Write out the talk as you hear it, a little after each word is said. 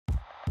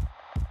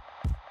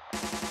Hello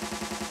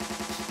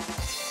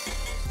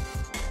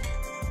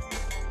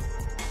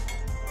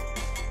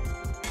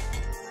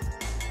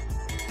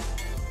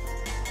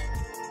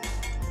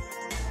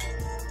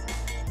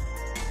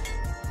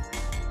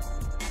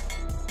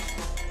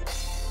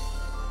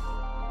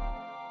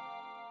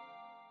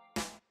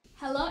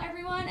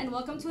everyone and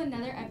welcome to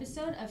another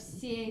episode of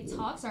CA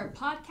Talks, our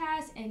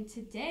podcast, and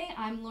today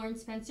I'm Lauryn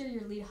Spencer,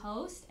 your lead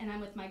host, and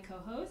I'm with my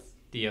co-host,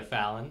 Dia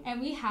Fallon. And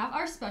we have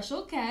our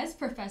special guest,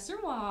 Professor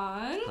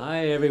Wang.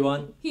 Hi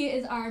everyone. He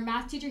is our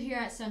math teacher here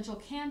at Central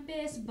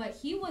Campus, but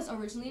he was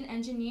originally an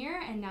engineer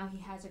and now he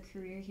has a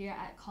career here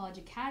at College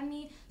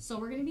Academy. So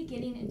we're going to be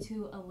getting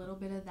into a little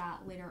bit of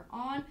that later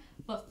on.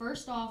 But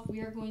first off,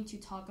 we are going to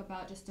talk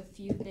about just a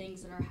few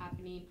things that are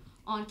happening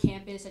on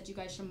campus that you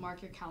guys should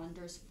mark your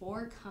calendars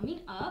for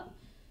coming up.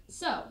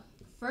 So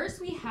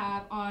first we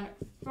have on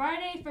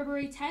Friday,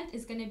 February 10th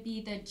is going to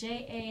be the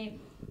JA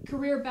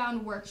Career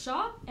Bound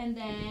Workshop, and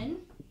then...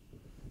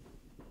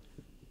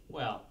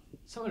 Well,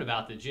 something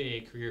about the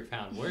JA Career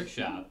Bound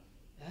Workshop,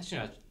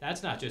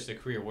 that's not just a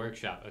career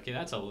workshop, okay?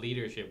 That's a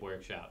leadership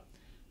workshop.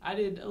 I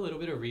did a little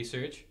bit of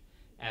research,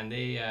 and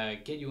they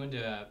get you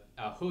into a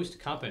host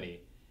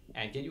company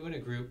and get you in a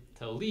group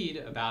to lead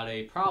about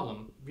a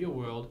problem, real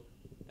world,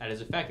 that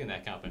is affecting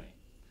that company.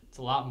 It's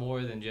a lot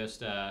more than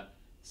just a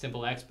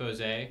simple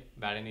expose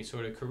about any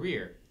sort of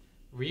career.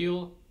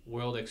 Real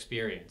world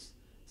experience.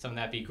 Something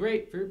that'd be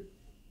great for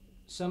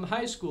some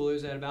high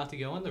schoolers that are about to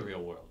go in the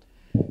real world.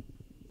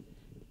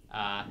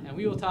 And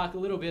we will talk a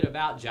little bit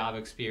about job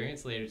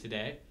experience later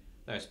today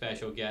with our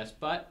special guest.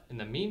 But in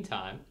the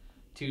meantime,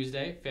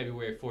 Tuesday,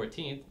 February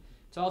 14th,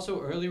 it's also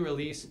early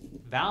release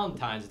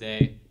Valentine's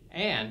Day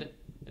and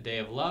a day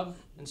of love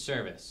and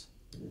service.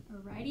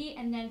 Alrighty,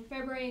 and then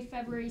Friday,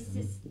 February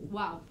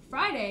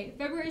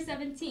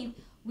 17th,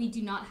 we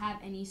do not have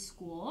any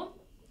school.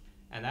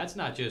 And that's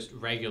not just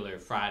regular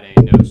Friday,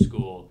 no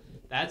school.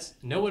 That's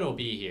no one will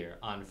be here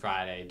on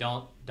Friday.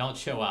 Don't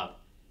show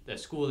up. The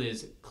school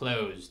is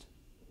closed.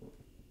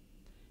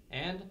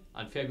 And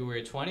on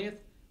February 20th,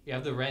 we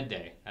have the Red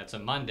Day. That's a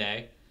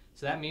Monday.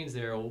 So that means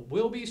there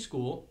will be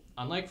school.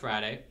 Unlike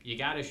Friday, you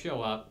got to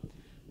show up,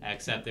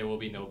 except there will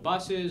be no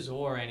buses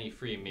or any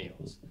free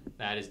meals.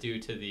 That is due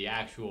to the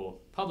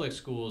actual public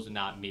schools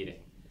not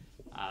meeting.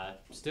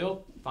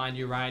 Still, find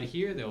your ride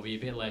here. There will be a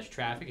bit less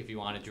traffic if you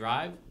want to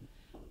drive.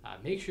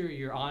 Make sure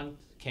you're on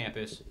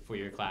campus for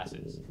your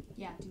classes.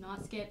 Yeah, do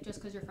not skip just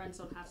because your friends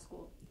don't have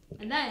school.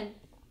 And then,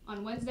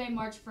 on Wednesday,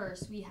 March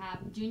 1st, we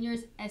have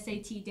Juniors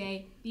SAT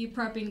Day. Be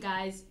prepping,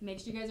 guys. Make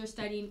sure you guys are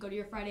studying. Go to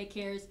your Friday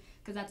cares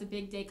because that's a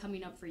big day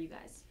coming up for you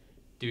guys.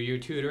 Do your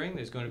tutoring.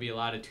 There's going to be a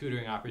lot of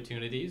tutoring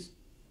opportunities.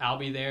 I'll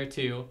be there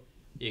too.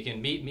 You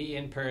can meet me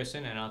in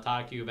person and I'll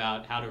talk to you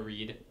about how to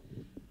read.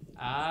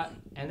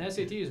 And the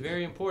SAT is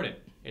very important.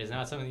 It is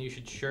not something you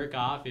should shirk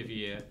off if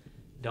you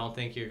don't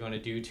think you're going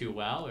to do too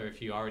well, or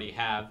if you already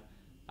have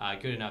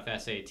good enough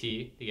SAT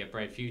to get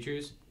bright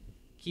futures.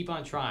 Keep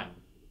on trying.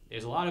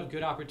 There's a lot of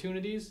good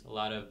opportunities, a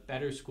lot of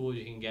better schools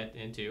you can get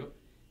into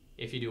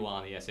if you do well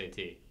on the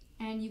SAT.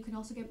 And you can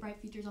also get bright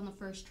futures on the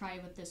first try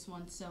with this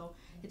one, so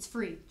it's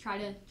free. Try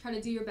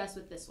to do your best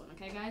with this one,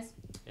 okay, guys?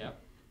 Yep.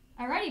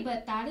 Alrighty,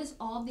 but that is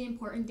all the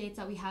important dates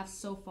that we have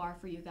so far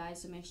for you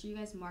guys, so make sure you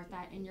guys mark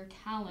that in your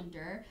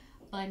calendar.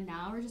 But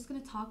now we're just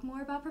going to talk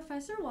more about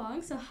Professor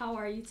Wang. So how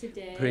are you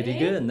today? Pretty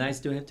good. Nice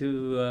to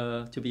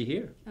be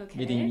here. Okay,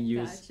 meeting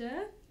you.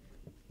 Gotcha.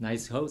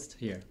 Nice host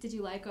here. Did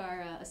you like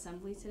our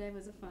assembly today?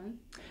 Was it fun?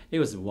 It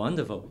was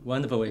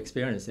wonderful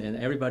experience, and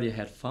everybody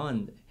had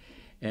fun.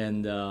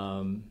 And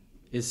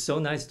it's so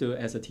nice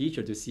as a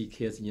teacher to see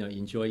kids,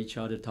 enjoy each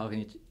other,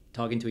 talking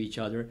to each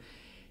other,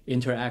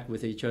 interact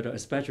with each other,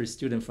 especially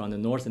students from the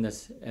north and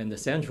the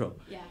central.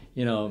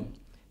 Yeah.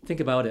 Think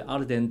about it.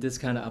 Other than this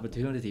kind of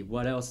opportunity,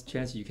 what else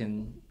chance you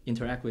can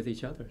interact with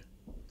each other?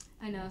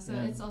 I know. So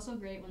it's also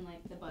great when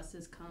the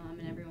buses come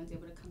and everyone's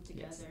able to come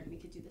together, and we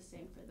could do the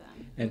same for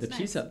them. And the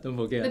pizza, don't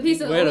forget. The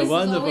pizza is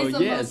always the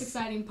most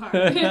exciting part.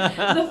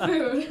 The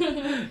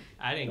food.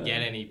 I didn't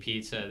get any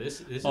pizza.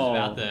 This is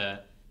about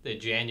the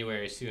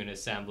January student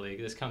assembly.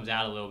 This comes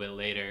out a little bit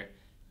later.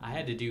 I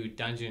had to do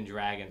Dungeons &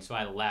 Dragons, so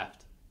I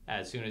left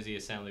as soon as the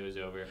assembly was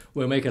over.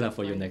 We'll make it up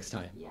for you next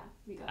time. Yeah,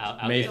 we got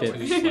I'll get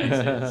 2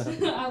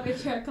 slices. I'll make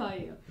sure I call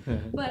you.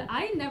 But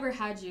I never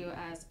had you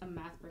as a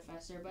math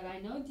professor, but I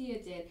know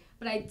Dia did.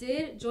 But I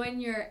did join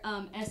your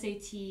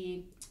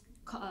SAT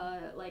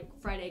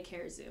Friday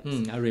Care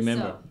Zooms. I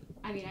remember.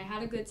 So, I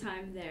had a good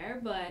time there,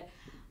 but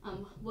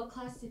what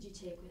class did you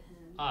take with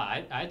him?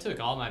 I took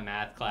all my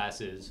math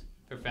classes,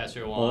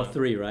 Professor Wang. All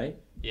 3, right?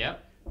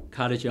 Yep.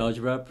 College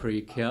algebra,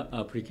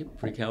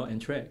 pre-cal,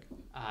 and trig.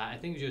 I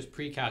think just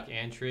pre-calc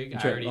and trig.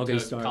 I already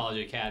took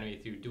College Academy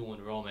through dual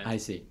enrollment. I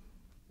see.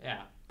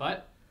 Yeah,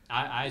 but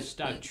I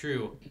stuck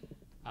true.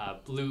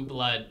 Blue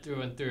blood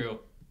through and through,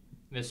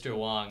 Mr.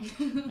 Wang.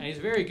 And he's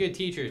a very good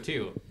teacher,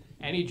 too.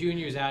 Any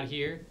juniors out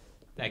here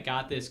that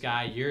got this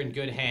guy, you're in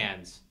good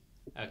hands,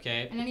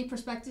 okay? And any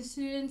prospective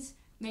students,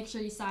 make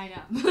sure you sign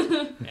up.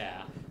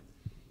 Yeah.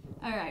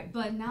 All right,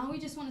 but now we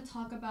just want to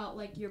talk about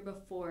like your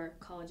before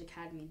college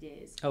academy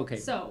days. Okay.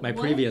 So My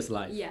previous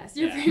life. Yes,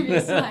 your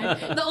previous life,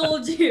 the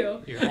old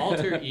you. Your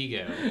alter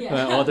ego. Yeah.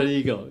 My alter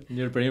ego. You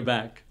need to bring it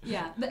back.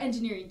 Yeah, the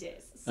engineering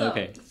days. So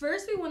Okay.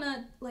 first we want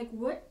to like,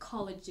 what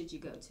college did you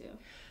go to?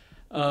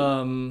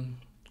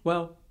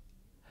 Well,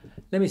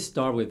 let me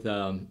start with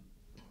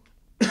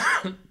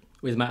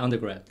with my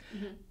undergrad.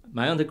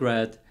 My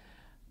undergrad,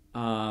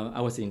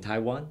 I was in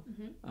Taiwan.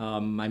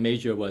 My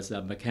major was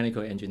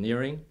mechanical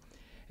engineering,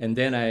 and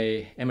then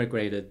I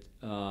emigrated.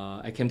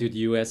 I came to the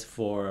U.S.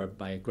 for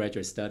my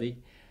graduate study.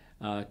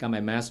 Got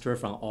my master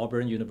from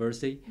Auburn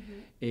University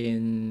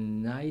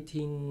in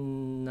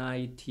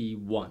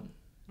 1991.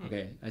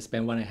 Okay, I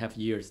spent 1.5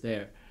 years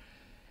there,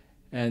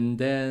 and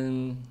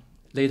then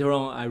later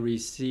on I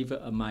received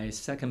my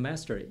second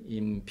master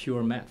in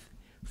pure math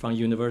from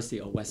University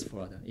of West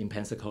Florida in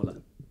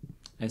Pensacola.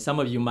 And some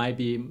of you might have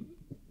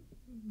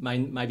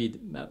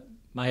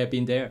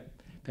been there.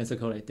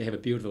 Pensacola, they have a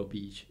beautiful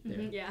beach there.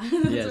 Yeah,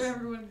 that's Yes. where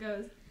everyone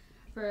goes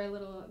for a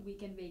little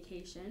weekend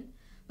vacation.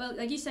 But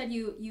like you said,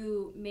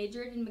 you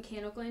majored in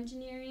mechanical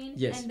engineering.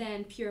 Yes. And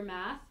then pure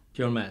math.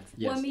 Pure math,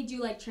 yes. What made you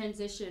like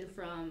transition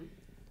from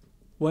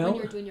Well, when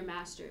you were doing your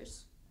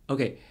master's?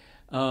 okay.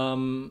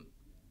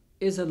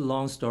 It's a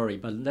long story,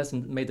 but let's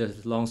make the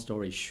long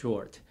story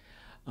short.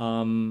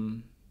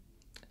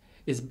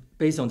 It's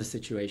based on the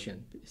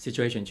situation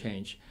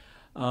change.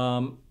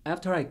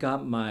 After I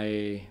got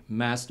my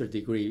master's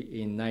degree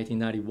in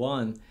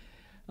 1991,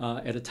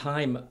 at the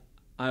time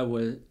I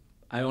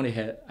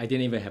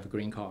didn't even have a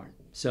green card,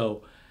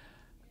 so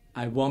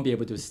I won't be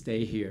able to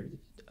stay here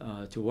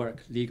to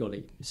work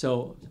legally.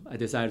 So I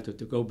decided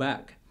to go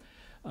back.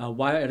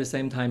 While at the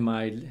same time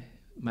my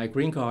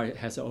green card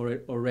has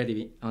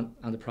already been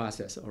on the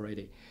process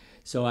already.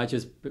 So I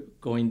just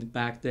going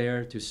back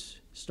there to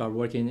start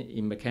working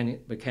in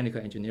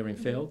mechanical engineering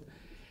field,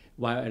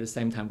 while at the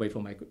same time wait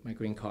for my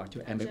green card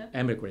to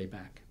emigrate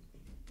back.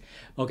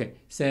 Okay,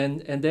 so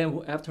and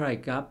then after I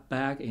got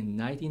back in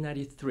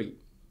 1993,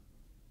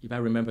 if I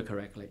remember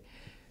correctly,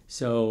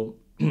 so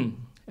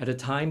at the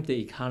time the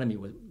economy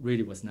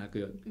was not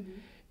good.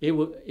 It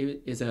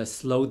is a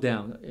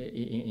slowdown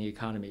in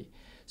economy.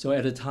 So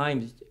at the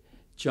time,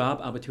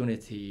 job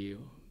opportunity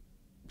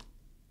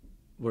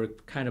were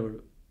kind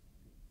of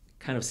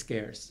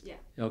scarce. Yeah.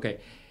 Okay,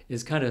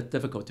 it's kind of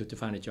difficult to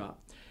find a job,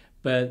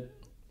 but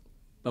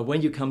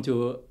when you come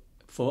to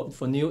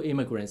for new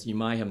immigrants, you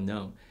might have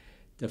known,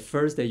 the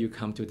first day you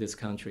come to this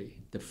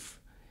country,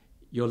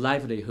 your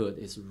livelihood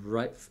is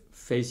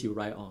face you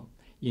right on.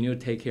 You need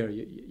to take care of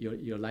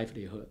your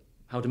livelihood,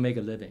 how to make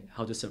a living,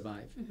 how to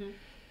survive.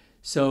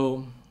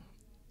 So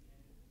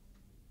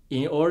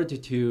in order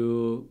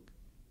to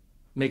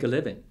make a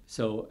living,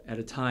 so at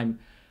the time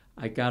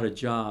I got a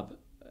job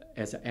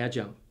as an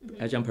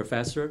adjunct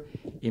professor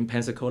in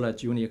Pensacola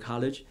Junior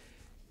College,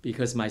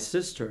 because my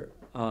sister,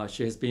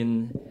 she has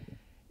been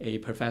a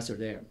professor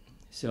there.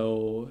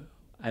 So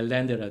I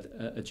landed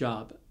a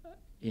job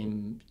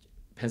in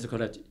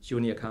Pensacola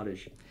Junior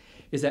College.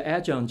 It's an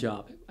adjunct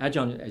job.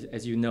 Adjunct,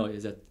 as you know,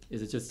 is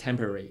just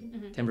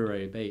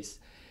temporary base.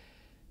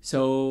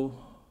 So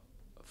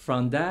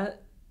from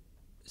that,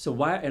 so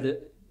while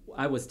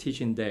I was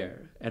teaching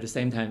there, at the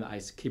same time I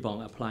keep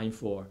on applying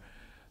for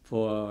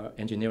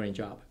engineering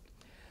job.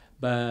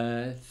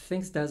 But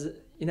things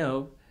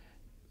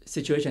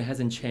situation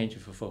hasn't changed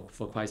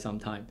for quite some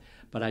time.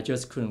 But I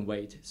just couldn't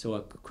wait, so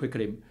I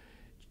quickly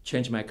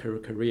changed my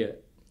career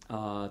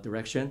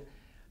direction.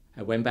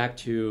 I went back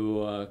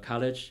to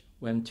college,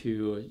 went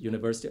to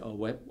University of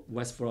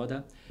West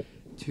Florida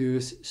to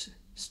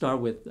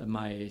start with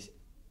my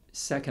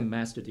second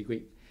master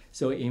degree.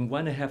 So in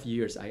 1.5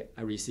 years, I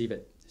received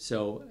it.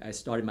 So I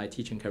started my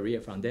teaching career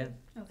from then.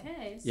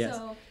 Okay. Yes.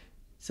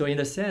 So in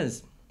a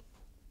sense,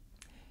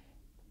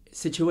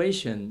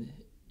 situation,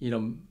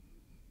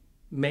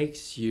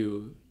 makes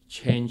you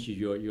change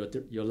your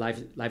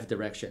life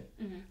direction.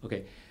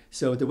 Okay.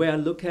 So the way I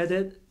look at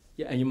it,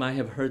 and you might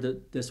have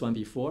heard this one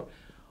before,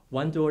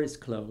 one door is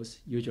closed,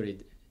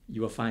 usually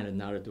you will find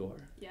another door.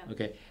 Yeah.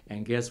 Okay.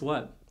 And guess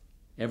what?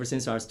 Ever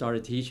since I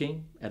started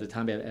teaching at the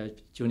time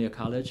at junior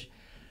college,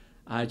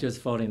 I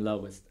just fell in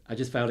love with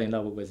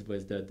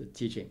the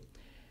teaching,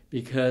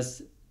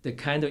 because the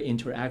kind of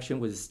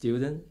interaction with the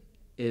student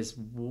is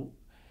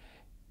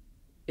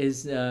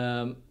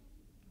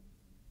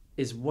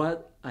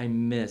what I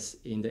miss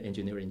in the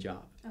engineering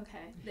job.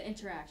 Okay, the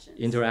interaction.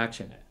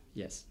 Interaction,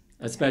 yes,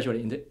 okay.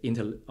 Especially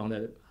on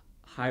the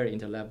higher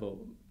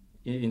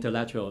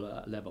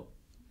intellectual level.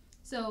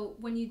 So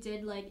when you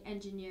did like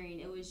engineering,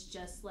 it was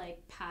just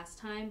like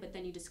pastime, but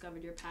then you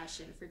discovered your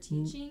passion for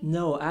teaching?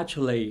 No,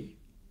 actually,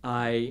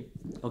 at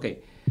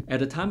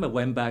the time I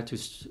went back to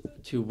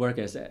work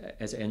as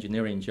an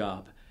engineering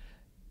job.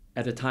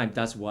 At the time,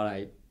 that's what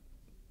I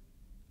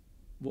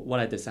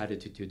decided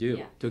to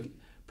do, to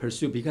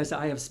pursue, because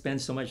I have spent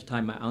so much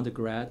time, my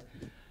undergrad,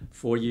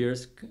 4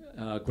 years,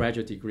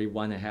 graduate degree,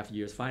 1.5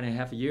 years,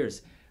 5.5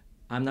 years.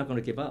 I'm not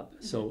going to give up.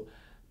 So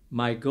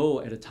my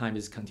goal at the time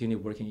is continue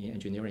working in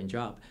engineering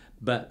job.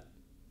 But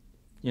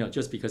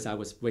just because I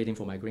was waiting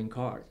for my green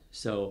card.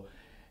 So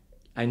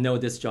I know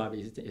this job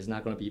is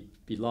not going to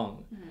be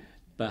long. Mm-hmm.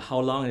 But how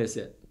long is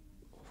it?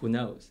 Who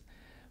knows?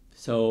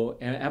 So,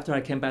 and after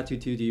I came back to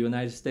the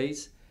United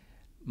States,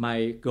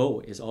 my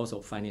goal is also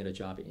finding a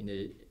job in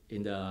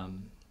the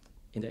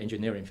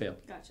engineering field.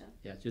 Gotcha.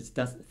 Yeah, just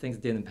things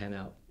didn't pan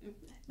out.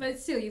 But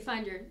still, you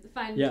find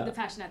the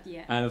passion at the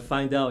end. I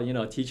find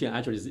out, teaching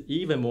actually is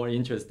even more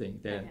interesting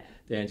than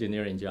the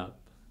engineering job.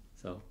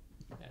 So.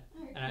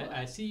 And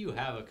I see you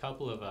have a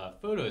couple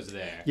of photos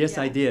there. Yes,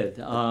 I did.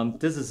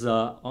 This is,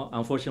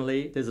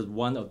 unfortunately, this is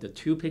one of the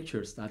 2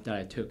 pictures that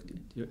I took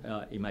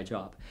in my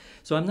job.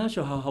 So I'm not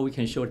sure how we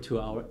can show it to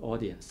our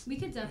audience. We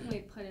could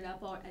definitely put it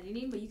up while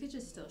editing, but you could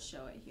just still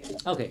show it here.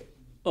 Okay.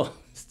 Oh,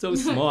 so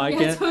small. I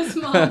can't. So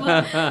small.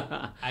 But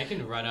I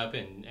can run up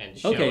and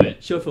show it. Okay,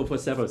 show for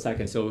several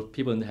seconds so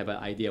people have an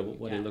idea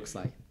what it looks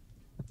like.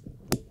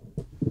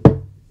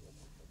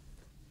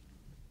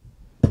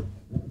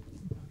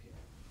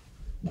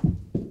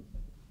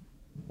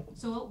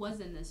 So what was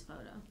in this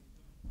photo?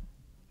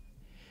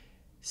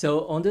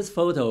 So on this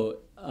photo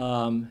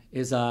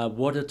is a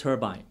water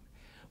turbine.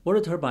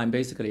 Water turbine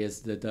basically is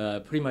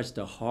pretty much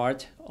the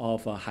heart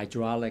of a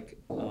hydraulic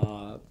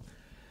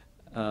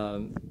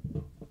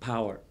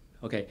power.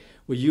 Okay,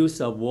 we use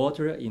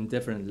water in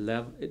different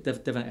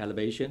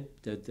elevation,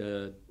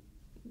 the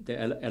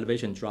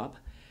elevation drop,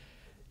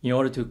 in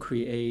order to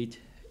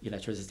create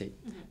electricity.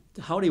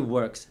 Mm-hmm. How it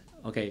works?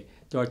 Okay,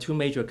 there are 2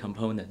 major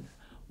components.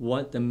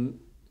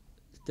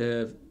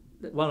 The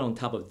one on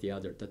top of the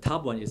other. The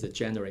top one is a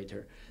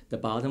generator. The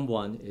bottom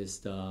one is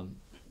the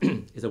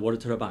is a water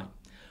turbine.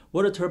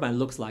 Water turbine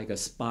looks like a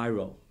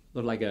spiral,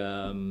 look like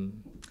a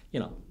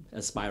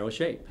spiral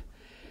shape.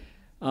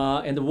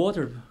 And the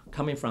water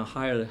coming from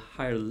higher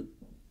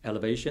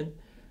elevation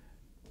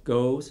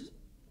goes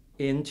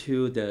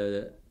into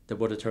the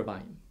water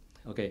turbine.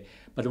 Okay,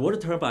 but the water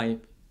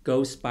turbine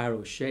goes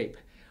spiral shape,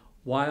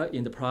 while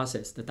in the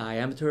process the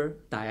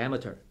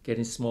diameter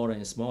getting smaller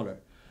and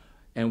smaller.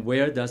 And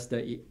where does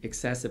the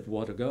excessive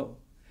water go?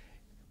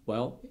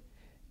 Well,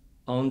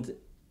 on the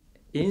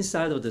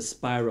inside of the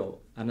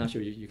spiral, I'm not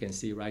sure you can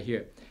see right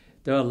here,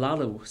 there are a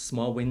lot of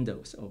small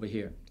windows over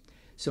here.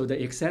 So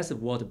the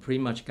excessive water pretty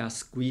much got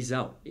squeezed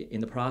out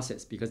in the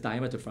process because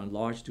diameter from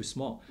large to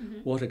small,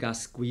 water got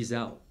squeezed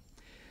out.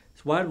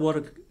 So while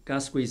water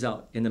got squeezed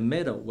out, in the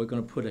middle, we're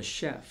going to put a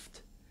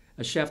shaft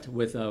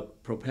with a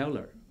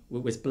propeller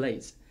with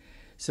blades.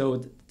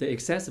 So the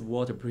excessive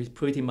water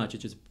pretty much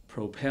just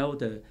propel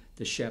the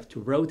shaft to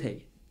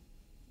rotate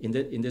in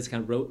this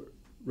kind of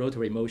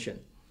rotary motion.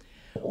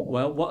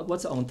 Well,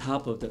 what's on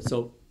top of the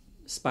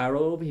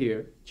spiral over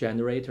here,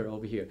 generator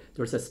over here?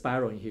 There's a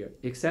spiral in here.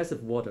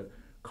 Excessive water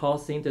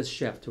causing the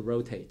shaft to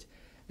rotate,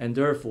 and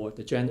therefore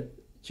the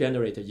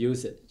generator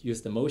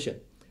use the motion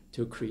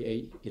to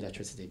create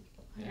electricity.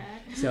 Yeah.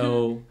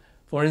 So,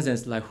 for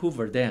instance, like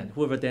Hoover Dam,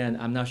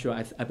 I'm not sure.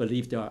 I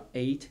believe there are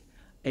eight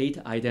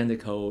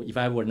identical, if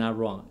I were not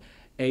wrong,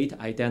 8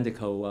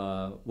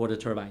 identical water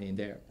turbine in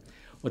there.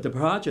 Well, the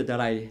project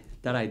that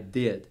I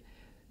did,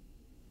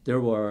 there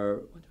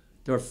were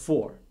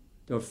 4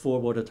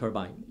 water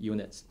turbine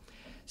units.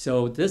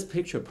 So this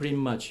picture pretty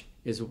much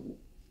is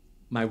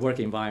my work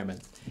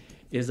environment.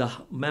 Is a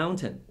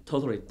mountain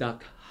totally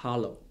dug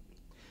hollow.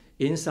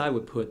 Inside we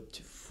put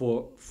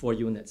four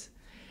units,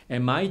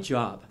 and my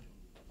job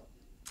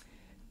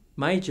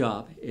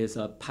is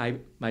a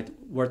pipe. My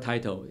work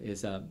title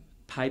is a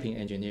piping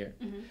engineer.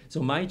 Mm-hmm.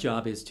 So my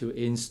job is to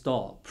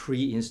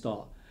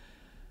pre-install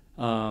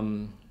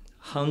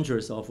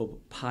hundreds of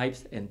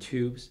pipes and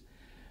tubes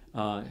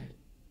on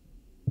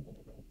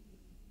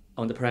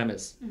the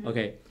premise. Mm-hmm.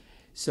 Okay,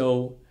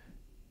 so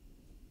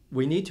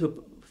we need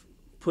to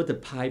put the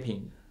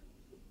piping,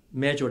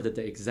 measure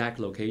the exact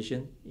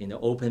location in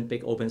the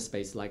big open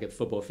space like a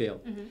football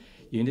field.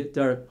 Mm-hmm.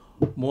 There are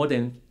more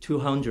than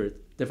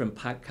 200 different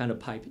kind of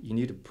pipe. You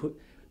need to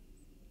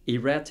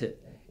erect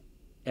it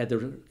at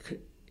the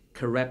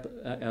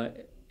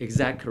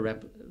exact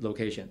correct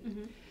location.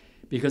 Mm-hmm.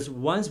 Because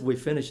once we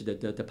finish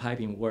the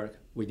piping work,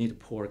 we need to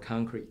pour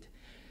concrete.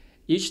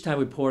 Each time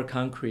we pour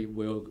concrete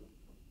will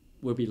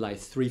be like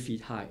 3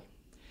 feet high.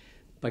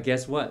 But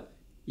guess what?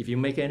 If you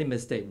make any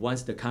mistake,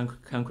 once the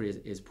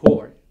concrete is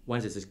poured,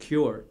 once it's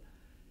cured,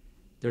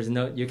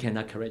 you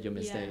cannot correct your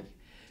mistake. Yeah.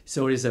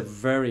 So it's a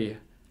very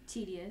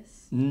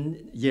tedious.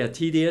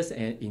 Tedious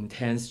and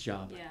intense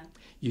job. Yeah.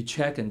 You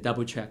check and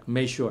double check,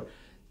 make sure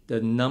the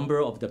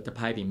number of the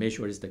piping, make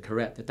sure is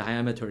correct, the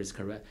diameter is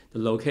correct, the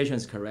location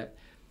is correct,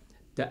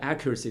 the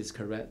accuracy is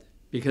correct,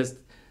 because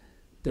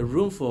the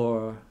room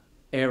for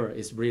error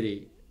is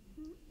really,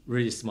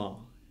 really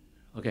small.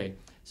 Okay,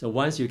 so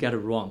once you get it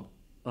wrong,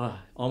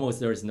 almost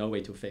there is no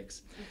way to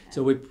fix. Okay.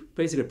 So we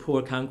basically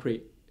pour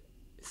concrete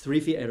 3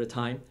 feet at a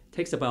time.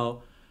 Takes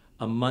about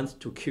a month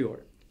to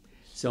cure.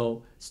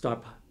 So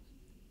start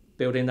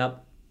building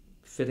up,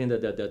 fitting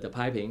the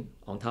piping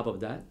on top of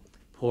that.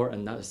 Pour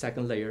another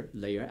second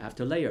layer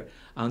after layer,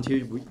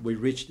 until we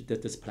reach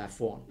this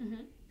platform.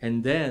 Mm-hmm.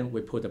 And then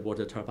we put the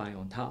water turbine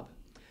on top.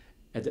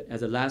 At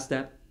the last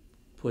step,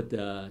 put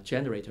the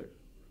generator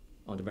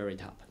on the very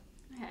top.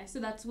 Okay, so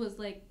that was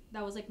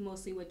like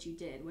mostly what you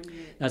did when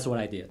you. That's what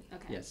I did.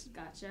 Okay. Yes.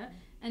 Gotcha.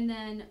 And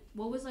then,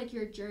 what was like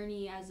your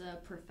journey as a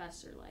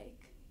professor like?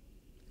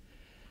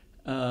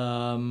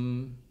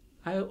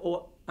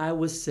 I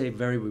would say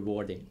very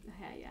rewarding.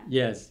 Okay. Yeah.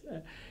 Yes,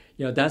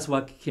 that's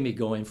what kept me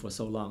going for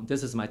so long.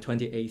 This is my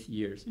 28th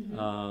years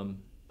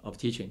of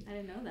teaching. I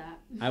didn't know that.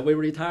 I will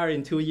retire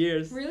in 2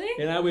 years. Really?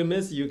 And I will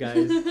miss you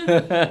guys.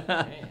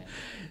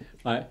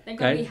 Thank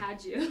God we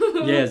had you.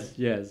 Yes.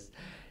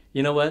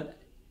 You know what?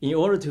 In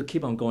order to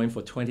keep on going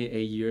for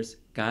 28 years,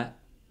 God,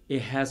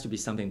 it has to be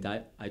something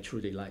that I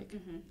truly like.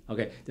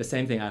 Okay, the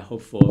same thing I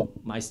hope for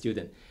my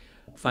student.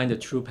 Find a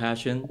true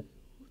passion,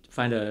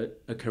 find a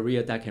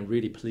career that can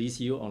really please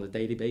you on a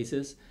daily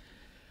basis.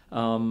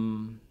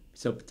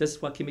 So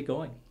that's what keep me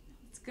going.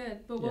 It's good.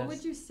 But what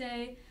would you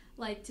say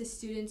like to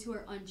students who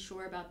are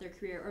unsure about their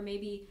career, or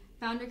maybe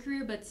found a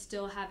career but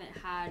still haven't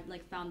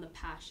found the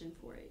passion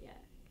for it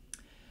yet?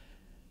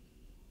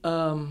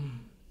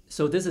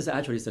 So this is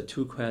actually the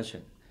two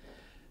question.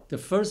 The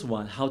first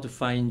one, how to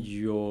find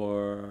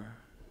your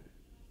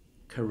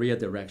career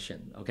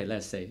direction. Okay,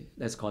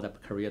 let's call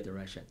that career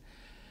direction.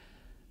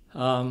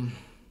 A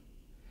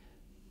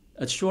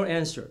short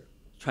answer,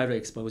 try to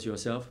expose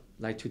yourself.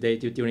 Like today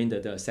during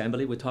the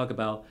assembly, we talk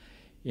about,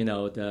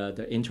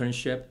 the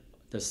internship,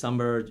 the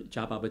summer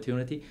job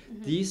opportunity.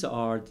 These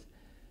are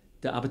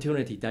the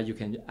opportunity that you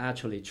can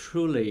actually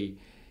truly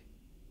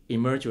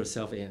immerse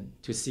yourself in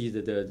to see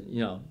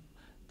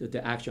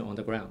the action on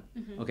the ground.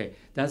 Okay,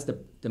 that's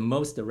the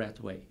most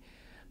direct way.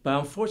 But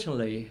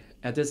unfortunately,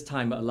 at this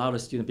time, a lot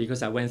of students,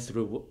 because I went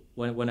through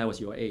when I was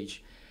your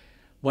age,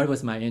 what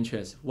was my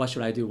interest? What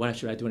should I do? What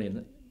should I do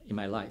in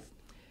my life?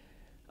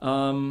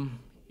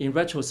 In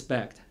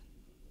retrospect,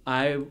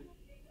 I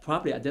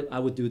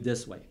would do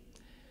this way.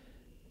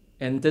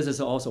 And this is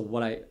also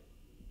what I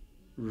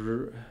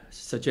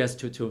suggest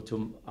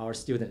to our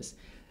students.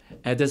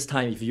 At this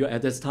time, if you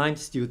at this time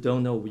still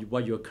don't know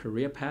what your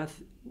career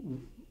path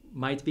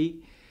might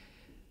be,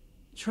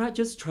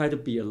 just try to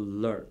be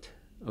alert.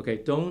 Okay,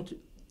 don't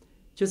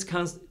just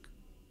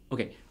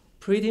okay,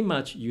 pretty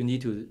much you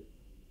need to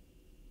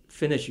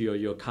finish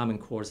your common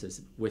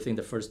courses within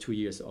the first 2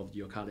 years of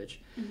your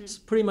college.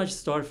 Pretty much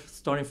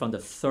starting from the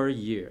third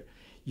year,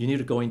 you need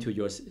to go into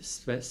your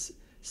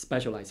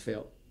specialized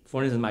field.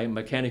 For instance, my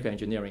mechanical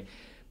engineering,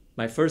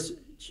 my first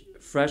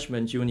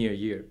freshman junior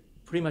year,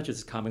 pretty much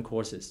is common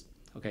courses.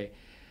 Okay,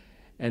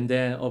 and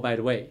then by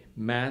the way,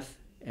 math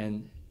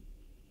and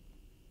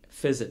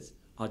physics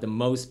are the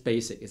most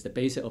basic. It's the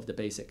basic of the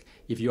basic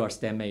if you are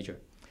STEM major.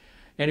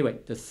 Anyway,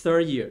 the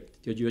third year,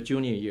 your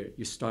junior year,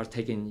 you start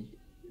taking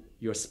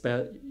your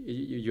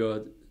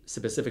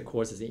specific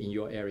courses in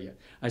your area.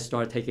 I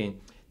started taking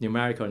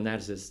numerical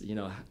analysis,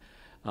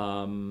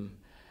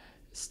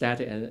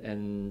 static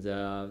and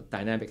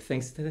dynamic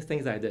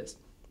things like this.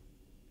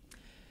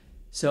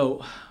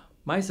 So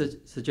my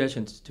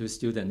suggestion to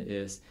students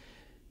is,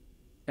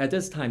 at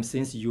this time,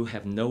 since you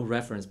have no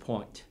reference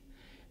point,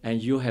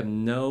 and you have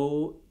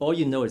all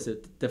you know is a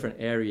different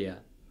area,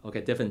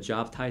 okay, different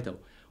job title.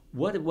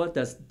 What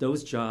does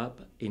those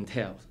job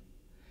entail?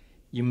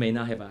 You may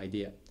not have an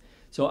idea.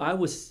 So I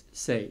would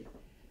say,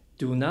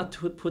 do not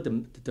put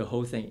the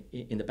whole thing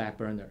in the back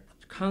burner.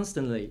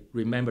 Constantly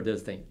remember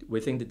this thing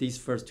within these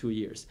first 2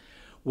 years.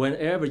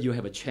 Whenever you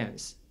have a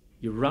chance,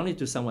 you run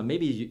into someone,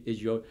 maybe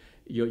it's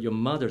your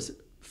mother's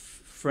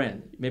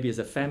friend, maybe it's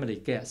a family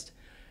guest.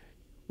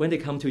 When they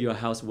come to your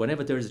house,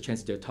 whenever there is a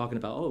chance, they're talking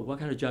about, oh, what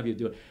kind of job you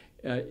do,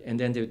 and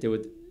then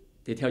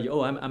they tell you,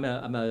 oh,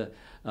 I'm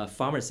a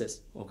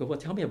pharmacist. Okay, well,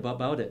 tell me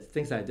about it.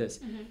 Things like this.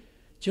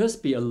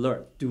 Just be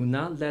alert. Do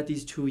not let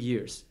these 2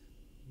 years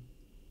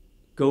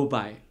go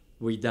by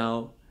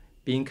without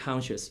being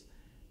conscious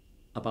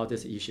about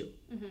this issue.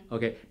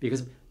 Okay,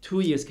 because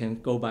 2 years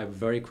can go by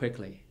very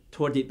quickly.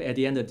 At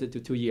the end of the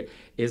 2 years,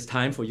 it's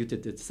time for you to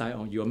decide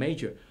on your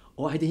major.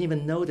 Oh, I didn't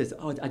even know this.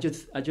 Oh, I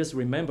just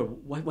remember.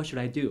 What should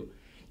I do?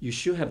 You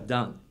should have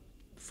done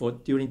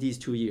during these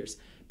 2 years.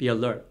 Be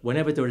alert.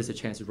 Whenever there is a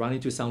chance, run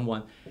into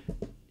someone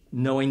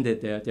knowing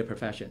that their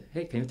profession.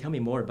 Hey, can you tell me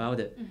more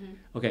about it?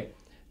 Okay,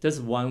 that's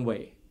one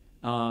way.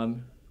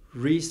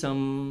 Read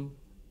some,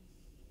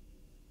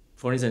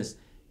 for instance,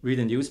 read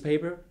a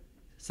newspaper.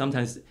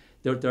 Sometimes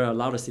there are a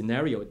lot of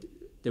scenarios.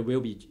 There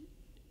will be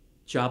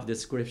job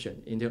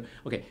description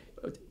okay,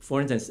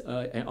 for instance,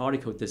 an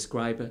article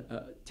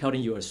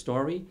telling you a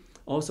story.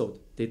 Also,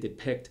 they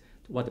depict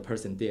what the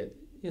person did.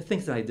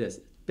 Things like this,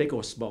 big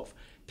or small,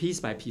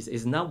 piece by piece.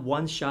 It's not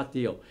one shot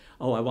deal.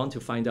 Oh, I want to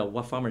find out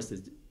what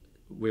pharmacists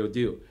will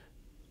do.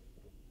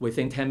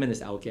 Within 10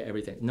 minutes, I'll get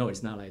everything. No,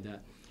 it's not like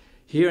that.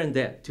 Here and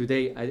there,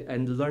 today, I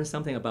learned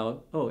something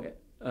about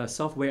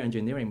software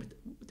engineering,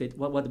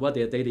 what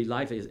their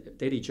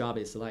daily job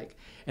is like.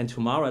 And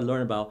tomorrow, I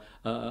learn about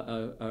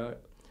a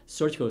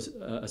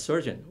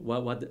surgeon,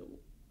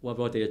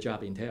 what their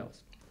job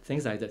entails.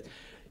 Things like that.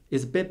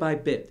 It's bit by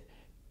bit.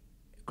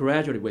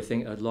 Gradually,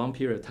 within a long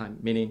period of time,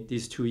 meaning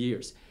these 2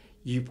 years,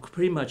 you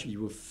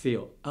will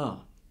feel,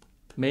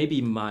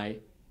 maybe my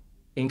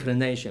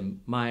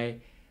inclination, my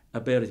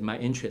ability, my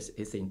interest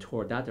is in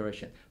toward that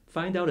direction.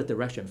 Find out the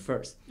direction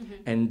first,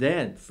 and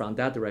then from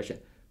that direction,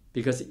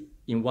 because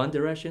in one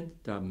direction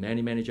there are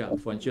many, many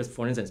jobs. For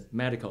instance,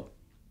 medical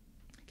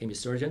can be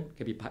surgeon,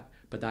 can be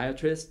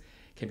podiatrist,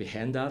 can be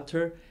hand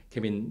doctor,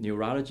 can be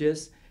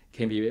neurologist,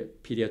 can be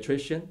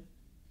pediatrician,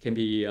 can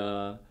be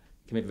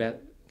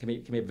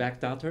vet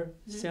doctor.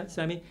 See what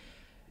I mean?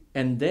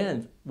 And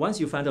then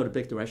once you find out the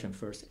big direction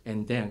first,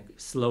 and then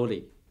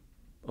slowly,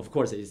 of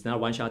course, it's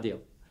not one shot deal.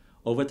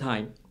 Over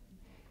time,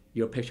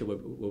 your picture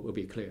will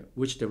be clear.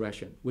 Which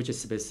direction, which is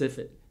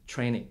specific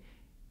training,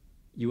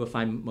 you will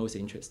find most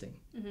interesting.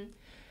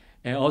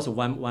 And also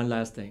one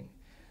last thing.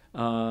 A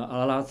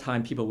lot of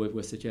time people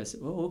will suggest,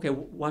 oh, okay,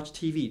 watch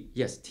TV.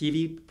 Yes,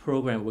 TV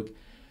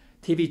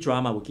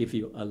drama will give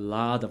you a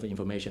lot of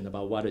information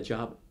about what a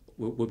job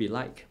will be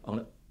like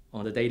on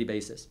a daily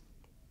basis.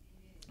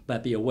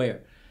 But be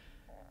aware,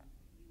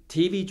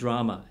 TV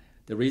drama,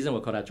 the reason we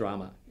call that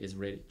drama is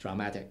really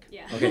dramatic.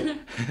 Yeah. Okay.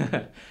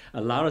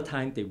 A lot of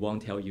time they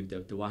won't tell you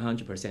the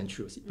 100%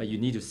 truth, but you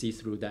need to see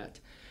through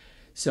that.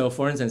 So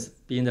for instance,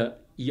 being the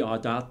ER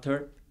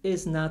doctor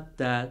is not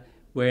that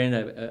wearing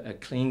a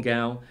clean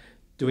gown,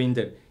 doing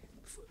the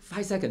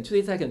 5 seconds,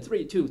 3 seconds,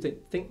 3, 2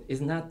 thing.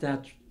 It's not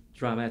that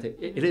dramatic.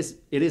 It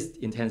is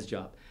intense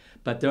job,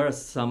 but there are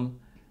some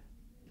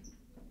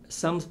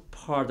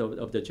part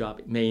of the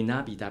job may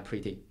not be that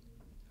pretty.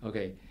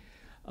 Okay.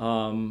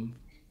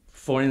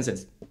 For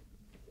instance,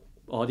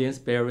 audience,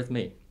 bear with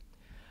me.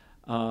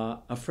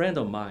 A friend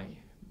of mine,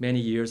 many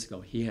years ago,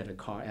 he had a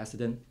car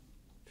accident.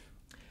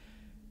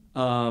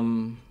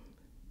 On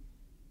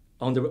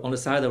the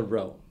side of the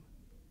road,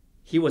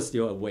 he was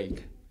still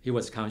awake. He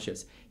was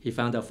conscious. He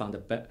found out from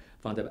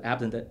the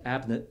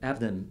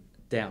abdomen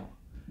down,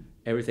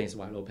 everything's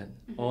wide open.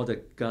 All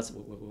the guts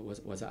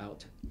was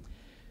out.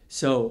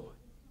 So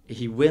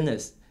he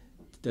witnessed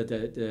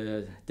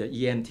the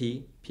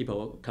EMT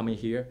people coming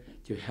here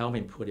to help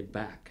him put him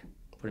back.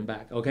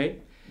 Okay,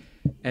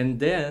 and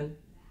then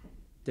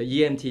the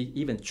EMT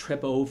even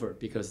tripped over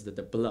because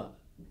the blood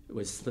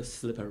was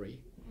slippery,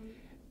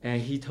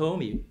 and he told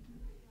me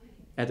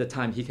at the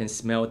time he can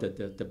smell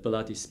the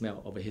bloody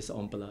smell of his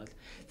own blood.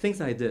 Things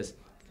like this.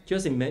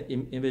 Just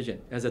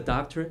envision, as a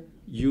doctor,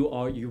 you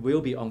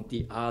will be on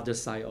the other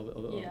side of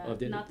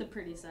the. Not the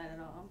pretty side at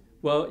all.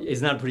 Well,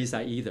 it's not a pretty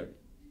side either,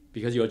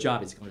 because your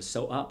job is going to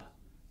sew up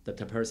the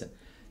person.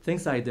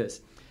 Things like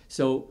this.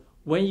 So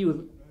when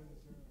you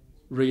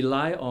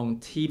rely on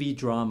TV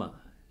drama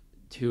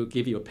to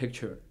give you a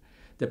picture,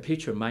 the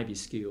picture might be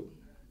skewed.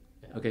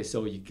 Yeah. Okay,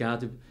 so you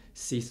got to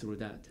see through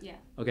that. Yeah.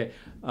 Okay,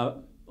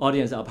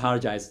 audience, I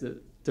apologize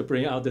to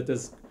bring out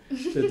this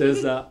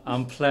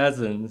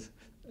unpleasant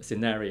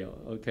scenario.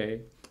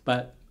 Okay,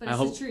 but it's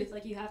the truth.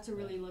 Like, you have to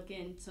really look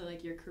into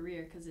like your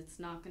career, because it's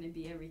not going to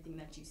be everything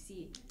that you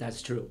see.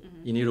 That's true.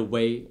 You need to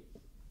weigh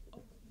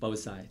both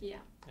sides. Yeah.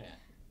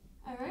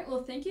 All right.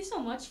 Well, thank you so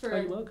much for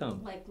you're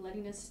welcome. Like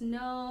letting us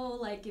know,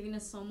 like giving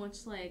us so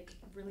much like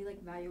really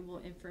like valuable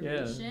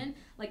information.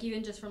 Yeah. Like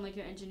even just from like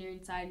your engineering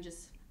side and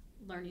just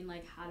learning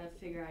like how to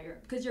figure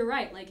out because you're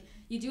right. Like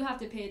you do have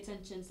to pay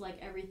attention to like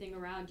everything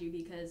around you,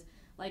 because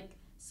like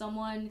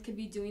someone could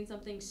be doing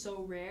something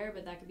so rare,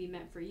 but that could be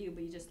meant for you.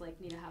 But you just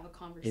like need to have a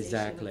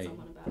conversation with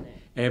someone about it.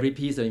 Every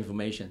piece of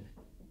information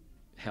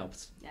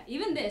helps. Yeah.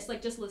 Even this,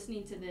 like just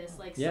listening to this,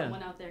 like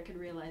someone out there could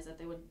realize that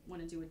they would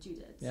want to do what you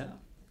did. Yeah. So.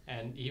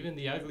 And even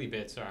the ugly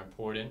bits are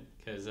important,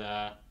 because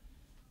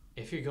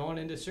if you're going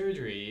into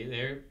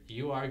surgery,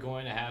 you are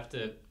going to have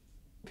to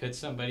put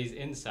somebody's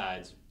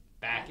insides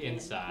back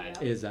inside.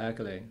 Yep.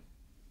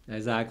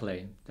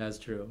 Exactly. That's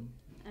true.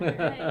 All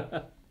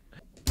right.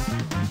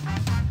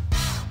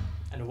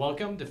 And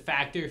welcome to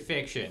Fact or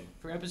Fiction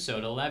for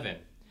episode 11.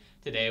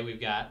 Today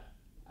we've got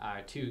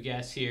our two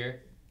guests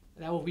here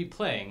that will be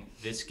playing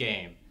this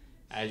game.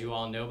 As you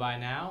all know by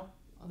now,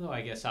 although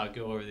I guess I'll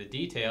go over the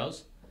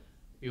details,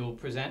 we will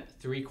present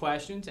 3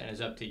 questions, and it's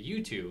up to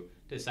you two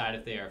to decide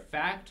if they are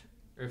fact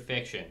or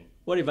fiction.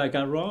 What if I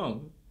got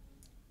wrong?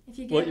 If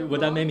you get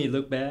would that make me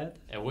look bad?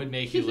 It would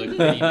make you look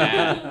pretty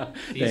bad.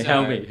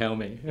 Help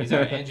me. These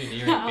are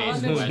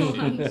engineering-based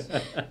questions.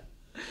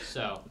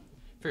 So,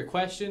 for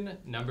question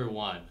number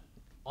 1,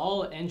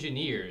 all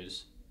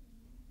engineers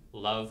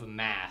love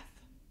math.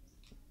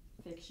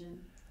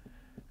 Fiction.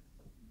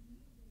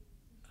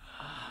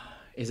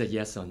 Is it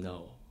yes or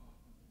no?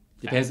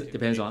 Depends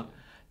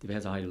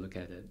on how you look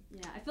at it.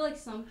 Yeah, I feel like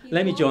some people...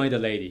 Let me join the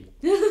lady.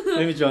 Yeah.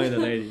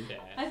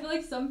 I feel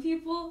like some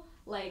people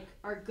like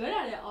are good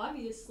at it,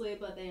 obviously,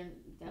 but they're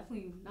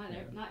definitely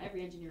not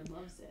every engineer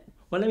loves it.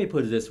 Well, let me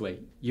put it this way.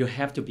 You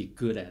have to be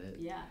good at it.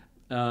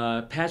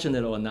 Yeah.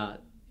 Passionate or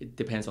not, it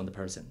depends on the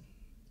person.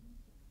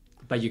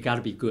 But you got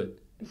to be good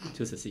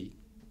to succeed.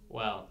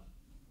 Well,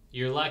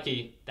 you're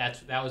lucky.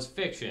 That was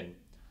fiction.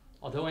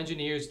 Although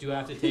engineers do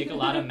have to take a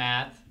lot of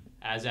math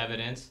as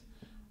evidence,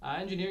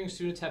 engineering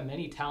students have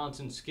many talents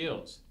and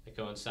skills that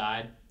go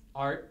inside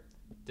art,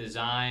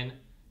 design,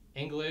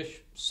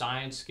 English,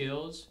 science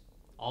skills.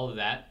 All of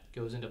that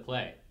goes into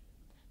play,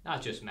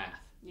 not just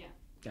math. Yeah.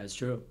 That's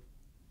true.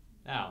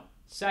 Now,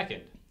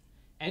 second,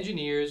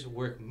 engineers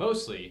work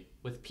mostly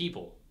with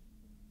people,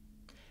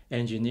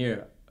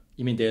 Engineer,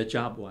 you mean their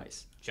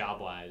job-wise?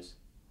 job-wise.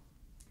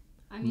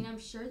 I mean, I'm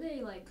sure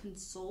they like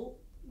consult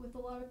with a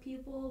lot of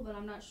people, but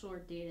I'm not sure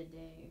day to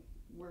day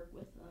work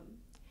with them.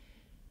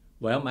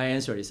 Well, my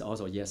answer is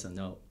also yes or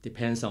no.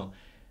 Depends on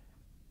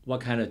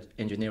what kind of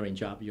engineering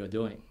job you're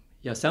doing.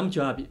 Yeah, some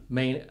job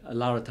a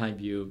lot of time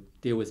you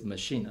deal with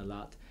machine a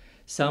lot.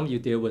 Some you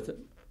deal with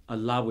a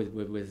lot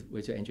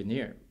with your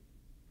engineer,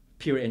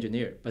 pure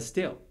engineer. But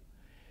still,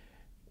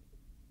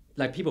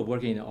 like people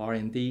working in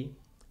R&D,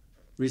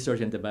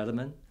 research and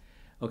development,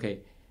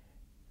 okay,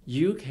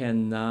 you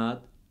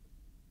cannot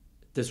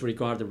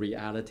disregard the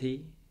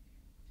reality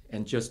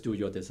and just do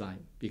your design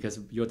because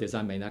your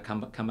design may not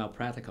come out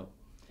practical.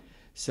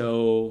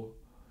 So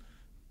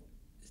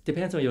it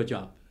depends on your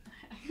job.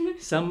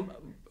 Some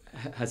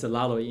has a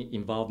lot of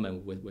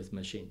involvement with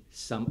machine.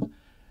 Some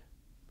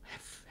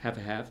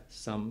have.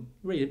 Some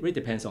really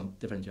depends on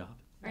different job.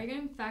 Are you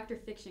going fact or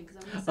fiction? Because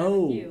I'm going to start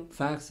with you.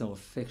 Facts or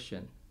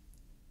fiction?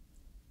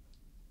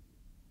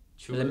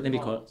 True Let or me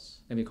false?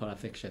 call it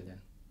fiction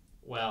then.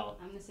 Well,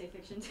 I'm going to say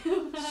fiction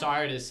too.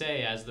 sorry to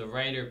say, as the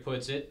writer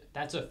puts it,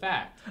 that's a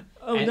fact.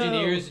 Oh,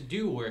 Engineers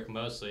do work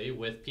mostly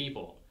with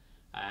people.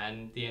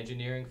 And the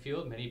engineering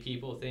field, many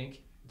people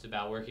think it's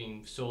about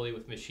working solely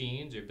with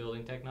machines or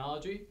building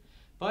technology.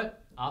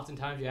 But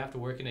oftentimes you have to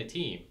work in a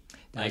team.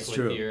 That's like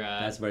true. With your,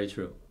 That's very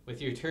true.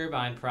 With your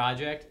turbine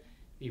project,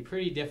 it'd be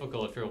pretty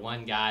difficult for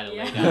one guy to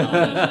Yeah. lay down all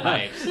those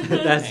pipes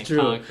That's and true.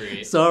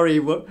 concrete. Sorry,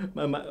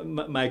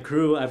 my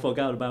crew, I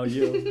forgot about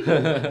you.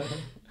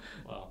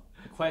 Well,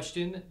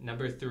 question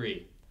number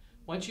 3.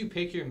 Once you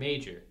pick your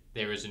major,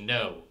 there is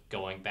no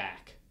going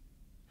back.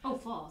 Oh,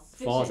 false.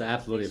 Fiction. False,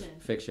 absolutely Fiction.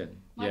 fiction.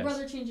 My yes.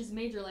 brother changed his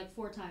major like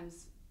 4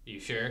 times. You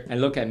sure?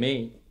 And look at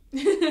me.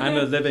 I'm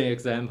a living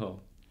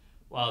example.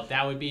 Well,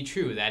 that would be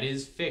true. That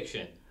is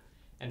fiction.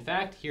 In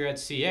fact, here at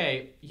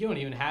CA, you don't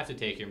even have to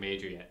take your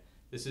major yet.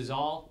 This is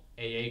all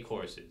AA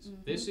courses.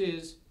 Mm-hmm. This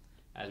is,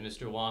 as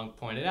Mr. Wang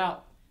pointed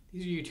out,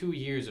 these are your 2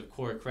 years of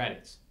core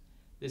credits.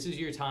 This is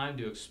your time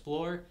to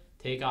explore,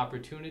 take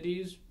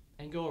opportunities,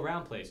 and go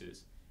around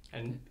places.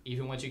 And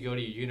even once you go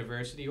to your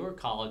university or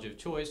college of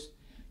choice,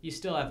 you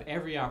still have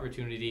every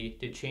opportunity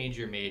to change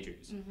your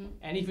majors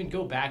and even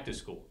go back to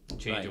school and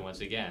change it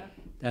once again.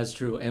 That's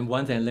true. And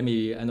one thing,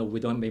 I know we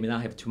don't maybe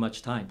not have too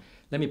much time.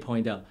 Let me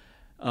point out,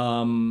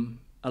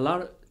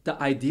 the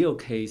ideal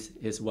case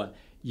is what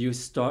you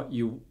start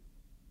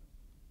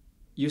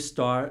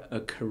a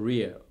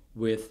career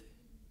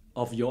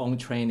of your own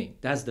training.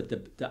 That's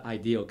the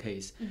ideal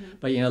case.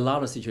 But in a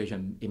lot of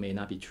situations, it may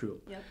not be true.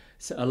 Yep.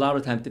 So a lot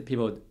of times,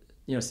 people,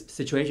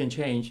 situation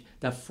change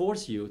that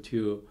force you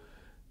to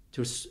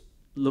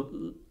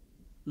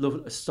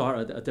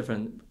start a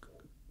different,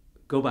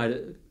 go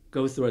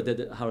through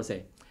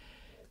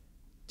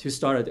to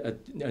start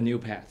a new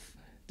path.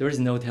 There is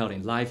no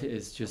telling. Life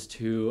is just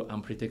too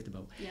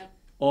unpredictable. Yep.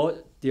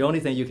 Or the only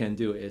thing you can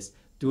do is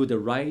do the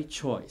right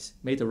choice,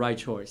 make the right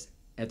choice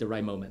at the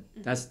right moment.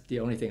 That's the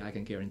only thing I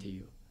can guarantee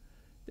you,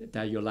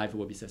 that your life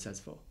will be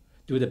successful.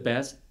 Do the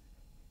best,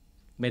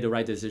 make the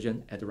right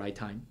decision at the right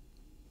time.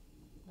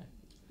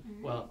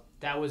 Well,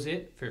 that was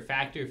it for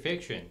Fact or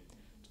Fiction.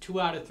 2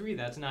 out of 3,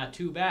 that's not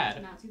too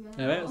bad. Not too bad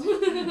at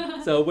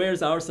all. So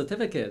where's our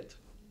certificate?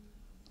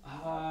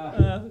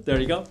 There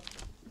you go.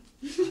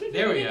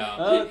 There we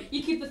go.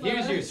 You keep the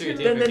photo. Here's your Dun,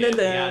 certificate. dun, dun, We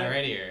dun. got it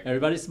right here.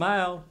 Everybody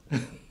smile.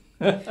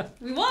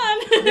 We won.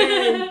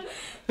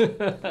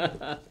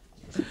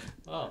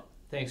 Well,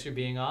 thanks for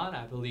being on.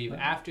 I believe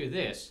after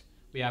this,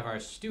 we have our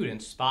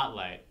student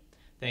spotlight.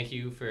 Thank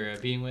you for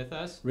being with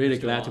us. Really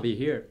Mr. glad Wang. to be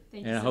here.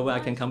 Thank And you I so hope I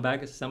much. can come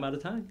back some other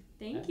time.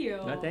 Thank you.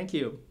 Thank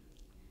you.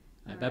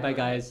 All Bye-bye, right.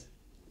 guys.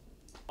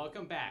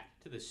 Welcome back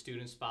to the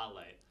student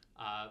spotlight.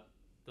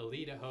 The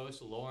lead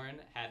host, Lauryn,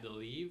 had to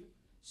leave,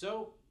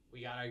 so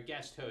we got our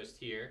guest host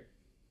here,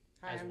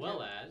 Hi, as I'm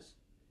well Erik. as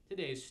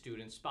today's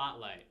student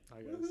spotlight,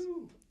 Hi guys.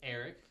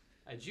 Eric,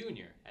 a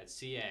junior at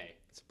CA.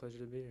 It's a pleasure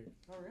to be here.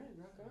 All right,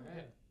 rock on. All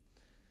right.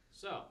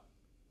 So,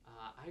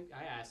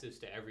 I ask this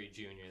to every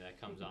junior that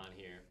comes on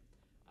here.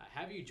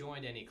 Have you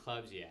joined any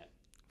clubs yet?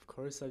 Of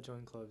course, I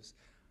joined clubs.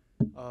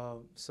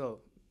 So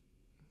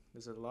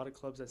there's a lot of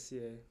clubs at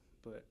CA,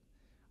 but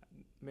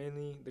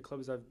mainly the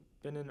clubs I've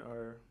been in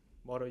are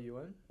Model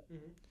UN,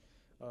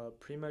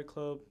 Pre-Med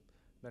Club,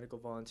 Medical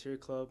Volunteer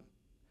Club,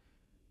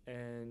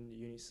 and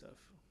UNICEF.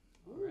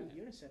 Ooh, Alright.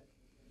 UNICEF.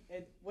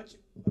 And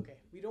okay,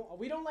 we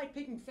don't like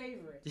picking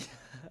favorites.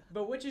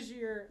 But which is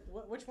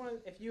which one,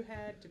 if you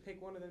had to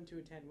pick one of them to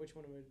attend, which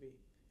one would it be?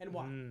 And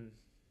why?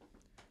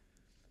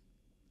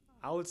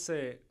 I would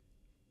say,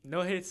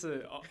 no hate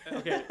to,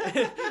 okay,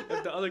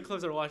 if the other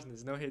clubs are watching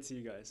this, no hate to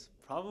you guys.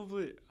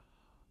 Probably,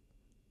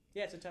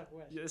 Yeah, it's a tough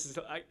question. yeah, this is,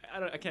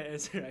 I can't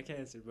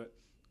answer, but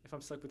if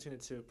I'm stuck between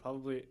the two,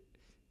 probably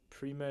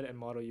Pre-Med and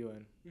Model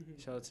UN.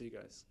 Shout out to you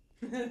guys.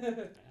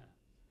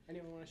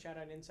 Anyone want to shout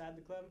out inside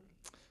the club?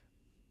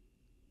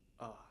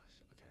 Oh,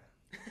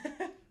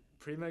 okay.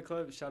 Pre-Med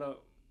Club, shout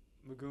out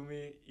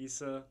Megumi,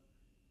 Issa,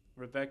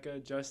 Rebecca,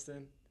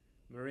 Justin,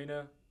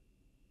 Marina,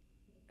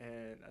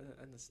 and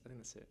I think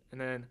that's it. And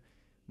then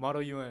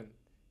Model UN.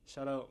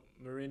 Shout out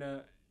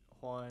Marina,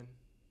 Juan.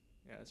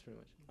 Yeah, that's pretty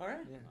much. All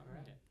right. Yeah.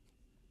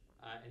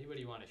 All right.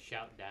 Anybody you want to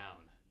shout down?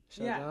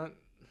 Shout Yeah. out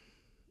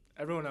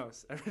everyone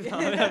else. I'm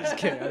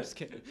just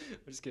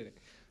kidding.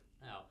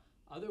 Now,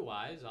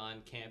 otherwise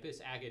on campus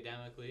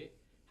academically,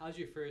 how's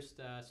your first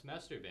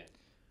semester been?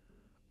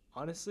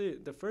 Honestly,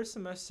 the first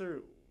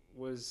semester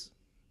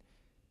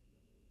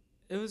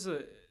I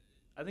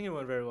think it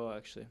went very well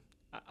actually.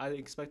 I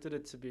expected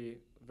it to be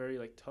very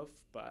like tough,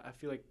 but I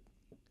feel like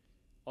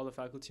all the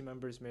faculty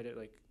members made it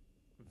like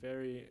a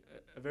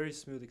very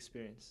smooth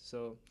experience.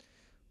 So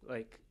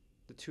like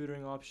the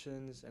tutoring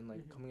options and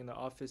like coming in the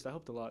office, that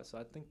helped a lot. So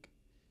I think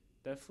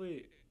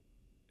definitely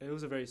it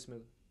was a very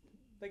smooth.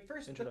 Like the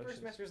first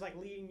semester is like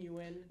leading you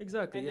in.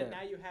 Exactly. And Yeah. then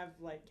now you have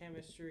like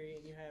chemistry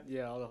and you have.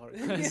 Yeah, all the hard.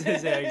 Yeah,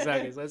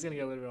 exactly. So it's gonna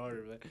get a little bit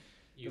harder, but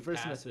You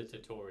first passed the semester-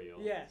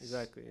 tutorial. Yes.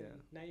 exactly. Yeah.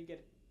 Now you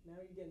get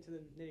into the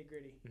nitty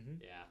gritty.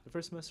 Yeah. The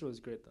first semester was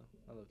great though.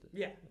 I loved it.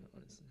 Yeah.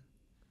 Honestly.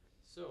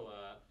 So,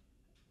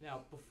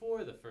 now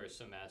before the first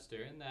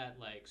semester, in that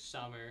like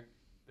summer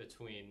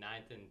between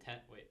 9th and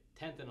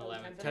 10th and Oh,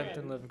 11th 10th Tenth grade,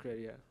 and 11th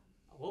grade. Yeah.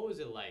 what was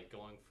it like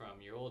going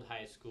from your old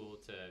high school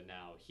to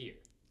now here?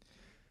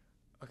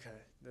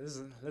 Okay, there's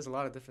a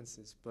lot of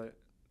differences, but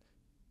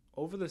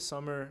over the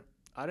summer,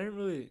 I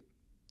was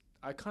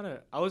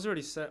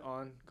already set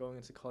on going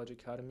into college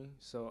academy,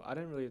 so I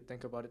didn't really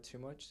think about it too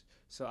much.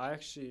 So I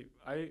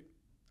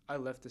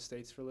left the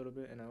States for a little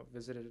bit and I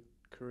visited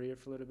Korea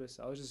for a little bit.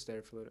 So I was just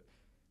there for a little.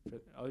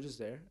 I was just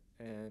there,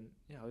 and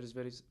yeah, I was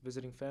just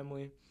visiting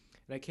family,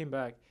 and I came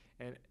back,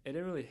 and it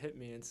didn't really hit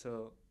me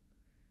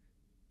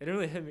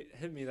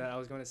that I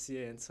was going to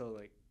CA until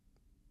like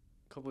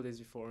a couple of days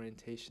before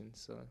orientation.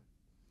 So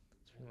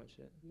that's pretty much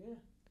it. Yeah.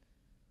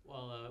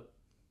 Well,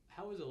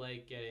 how was it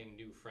like getting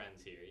new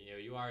friends here? You know,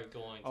 you are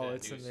going to Oh, a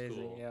it's new amazing.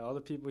 school. Yeah, all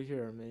the people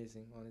here are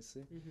amazing,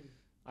 honestly. Mm-hmm.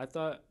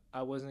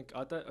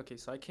 Okay,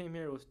 so I came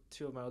here with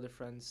two of my other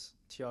friends,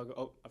 Tiago.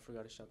 Oh, I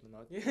forgot to shout them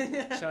out.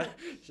 Yeah.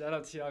 Shout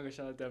out Tiago,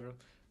 shout out Deborah.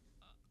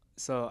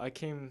 So I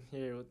came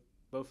here with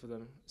both of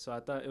them. So I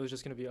thought it was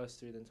just going to be us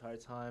three the entire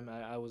time.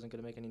 I wasn't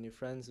going to make any new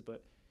friends,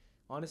 but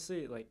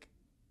honestly, like,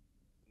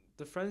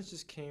 the friends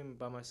just came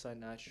by my side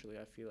naturally,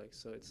 I feel like.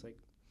 So it's like,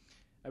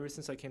 ever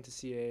since I came to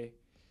CA,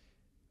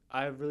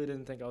 I really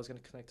didn't think I was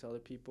going to connect to other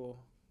people.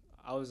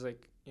 I was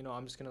like,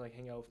 I'm just going to like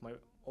hang out with my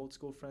old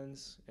school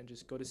friends and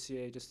just go to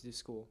CA just to do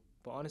school.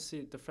 But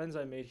honestly, the friends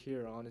I made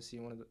here are honestly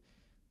one of the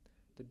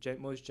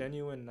most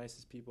genuine,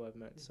 nicest people I've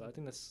met. So I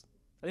think that's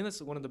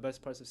one of the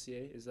best parts of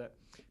CA is that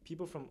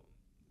people from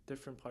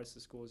different parts of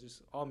the schools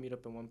just all meet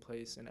up in one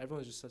place, and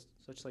everyone's just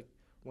such like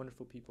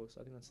wonderful people.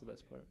 So I think that's the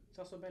best part. It's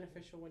also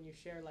beneficial when you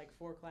share like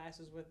 4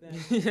 classes with them.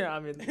 Yeah, I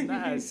mean that definitely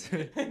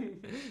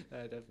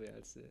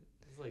adds to it.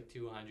 There's like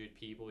 200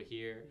 people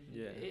here.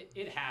 Yeah.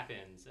 It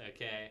happens,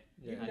 okay?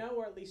 You Yeah. know,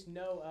 or at least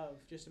know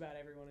of just about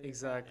everyone in your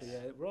Exactly.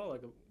 class. Yeah, we're all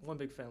like one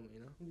big family,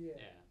 Yeah.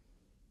 Yeah.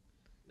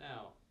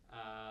 Now,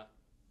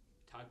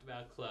 talked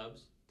about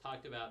clubs,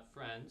 talked about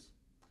friends.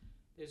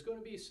 There's going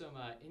to be some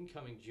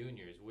incoming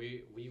juniors.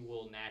 We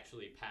will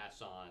naturally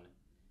pass on.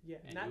 Yeah.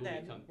 And Not you will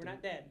dead. become We're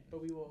not dead,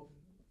 but we will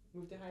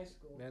move to high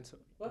school.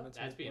 What?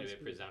 That's being a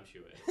bit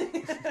presumptuous.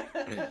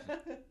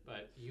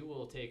 But you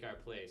will take our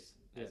place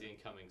as Yeah.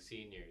 incoming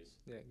seniors.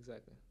 Yeah,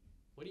 exactly.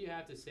 What do you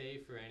have to say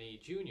for any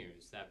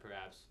juniors that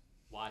perhaps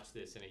watch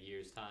this in a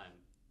year's time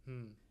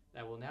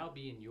that will now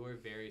be in your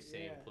very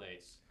same Yeah.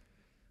 place?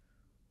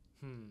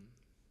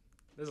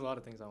 There's a lot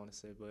of things I want to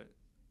say, but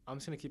I'm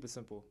just gonna keep it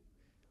simple.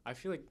 I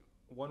feel like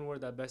one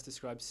word that best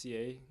describes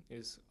CA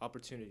is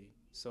opportunity.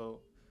 So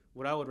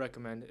what I would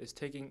recommend is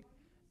taking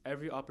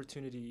every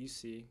opportunity you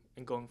see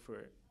and going for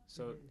it.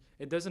 So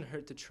it doesn't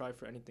hurt to try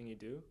for anything you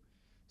do.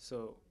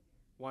 So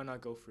why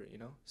not go for it,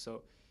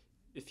 So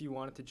if you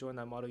wanted to join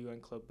that Model UN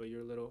club, but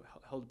you're a little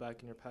held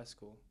back in your past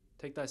school,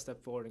 take that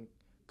step forward and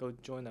go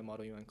join that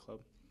Model UN club.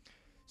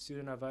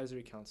 Student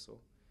Advisory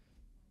Council,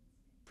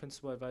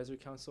 Principal Advisory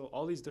Council,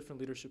 all these different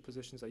leadership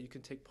positions that you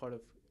can take part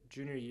of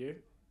junior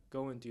year,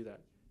 go and do that.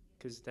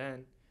 Because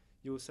then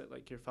you will set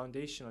like your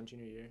foundation on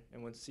junior year,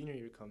 and when senior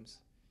year comes,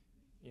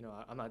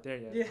 I'm not there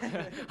yet.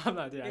 Yeah. I'm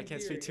not there. I In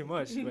can't speak too theory.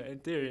 much, but in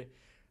theory,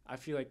 I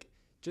feel like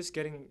just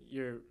getting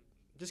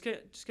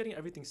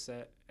everything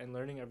set and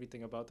learning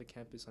everything about the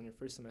campus on your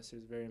first semester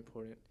is very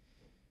important.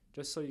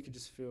 Just so you can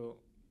just feel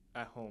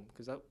at home,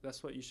 because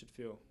that's what you should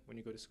feel when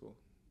you go to school,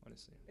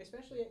 honestly.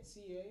 Especially at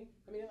CA.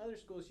 I mean, at other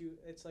schools,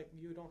 it's like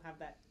you don't have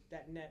that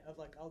net of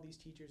like all these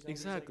teachers. And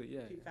Exactly, all these,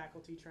 like, yeah.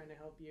 faculty trying to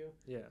help you.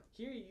 Yeah.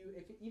 Here, even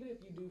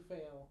if you do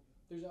fail,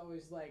 there's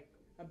always like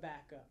a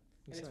backup.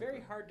 And it's Exactly.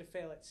 very hard to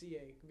fail at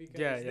CA because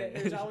Yeah.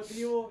 there's always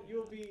you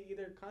will be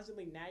either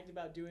constantly nagged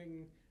about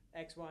doing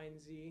X, Y, and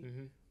Z,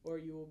 or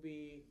you will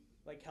be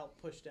like help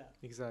pushed up.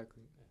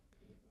 Exactly.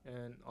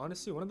 And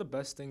honestly, one of the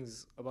best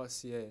things about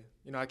CA,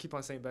 I keep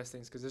on saying best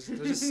things because there's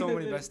just so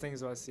many best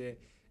things about CA,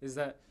 is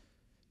that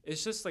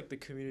it's just like the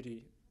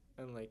community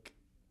and like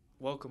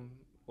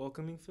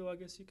welcoming feel, I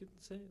guess you could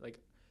say. Like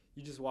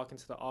you just walk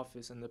into the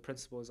office and the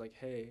principal is like,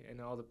 hey,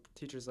 and all the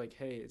teachers like,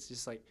 hey. It's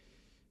just like,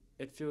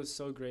 it feels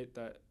so great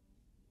that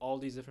all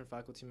these different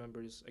faculty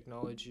members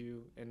acknowledge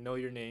you and know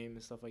your name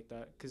and stuff like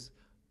that. Because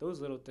those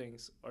little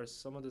things are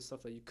some of the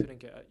stuff that you couldn't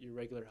get at your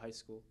regular high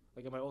school.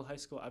 Like at my old high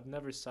school, I've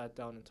never sat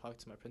down and talked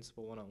to my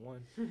principal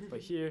one-on-one. But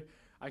here,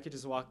 I could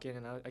just walk in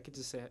and I could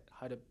just say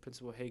hi to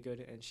Principal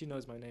Haygood, and she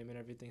knows my name and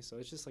everything. So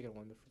it's just like a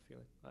wonderful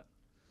feeling.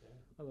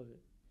 I love it.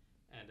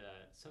 And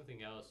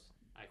something else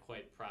I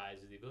quite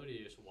prize is the ability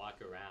to just walk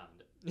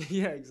around.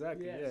 Yeah,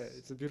 exactly. Yes. Yeah,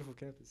 it's a beautiful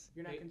campus.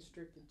 You're not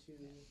constricted to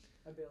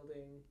a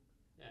building.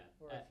 Yeah.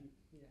 Or if you,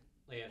 yeah.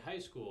 Like at high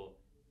school,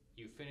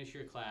 you finish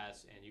your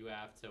class and you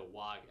have to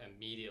walk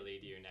immediately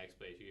to your next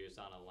place. You're just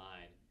on a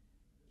line.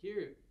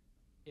 Here,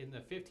 in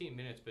the 15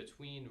 minutes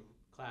between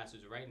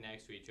classes right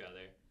next to each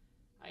other,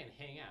 I can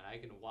hang out. I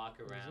can walk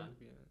around.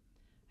 Exactly,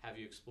 yeah. Have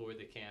you explored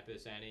the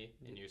campus any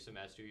in your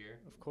semester year?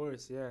 Of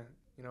course, yeah.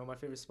 You know, my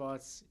favorite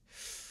spots,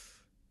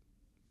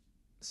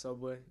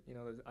 Subway, you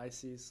know, the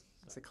ices.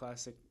 It's a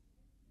classic.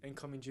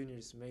 Incoming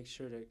juniors, make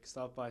sure to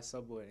stop by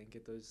Subway and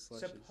get those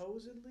slushies.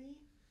 Supposedly,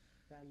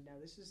 now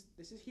this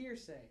is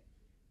hearsay.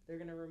 They're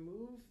gonna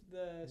remove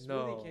the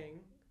Smoothie King,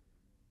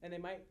 and they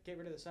might get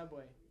rid of the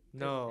Subway.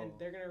 No. And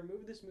they're gonna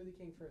remove the Smoothie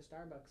King for a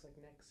Starbucks like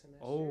next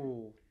semester.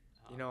 Oh,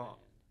 you know, man.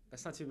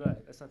 that's not too bad.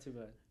 That's not too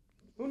bad.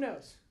 Who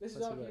knows? This is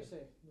That's all too bad.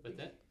 hearsay. But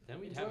then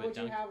we'd Enjoy have a what you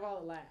Dunkin'. have while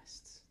it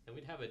lasts. Then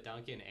we'd have a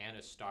Dunkin' and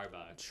a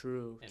Starbucks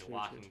True. in true,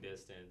 walking true, true.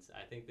 distance.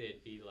 I think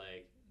they'd be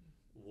like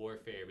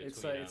warfare between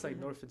It's like them. it's like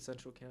North and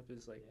Central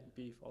campus, like Yeah.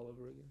 beef all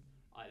over again.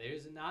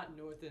 There's not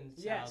north and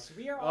Yes, south.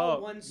 we are all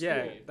Oh, one school.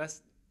 yeah,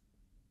 that's.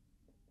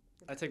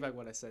 I take back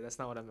what I said. That's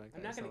not what I meant.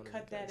 I'm not That's gonna what I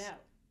cut meant, that guys.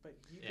 out, but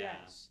you Yeah.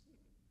 guys,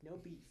 no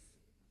beef.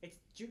 It's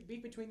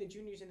beef between the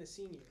juniors and the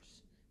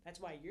seniors. That's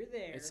why you're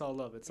there. It's all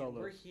love. It's and all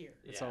love. we're here.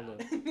 It's all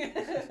love.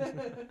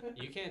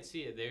 You can't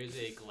see it. There's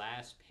a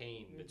glass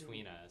pane Mhm.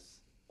 between us.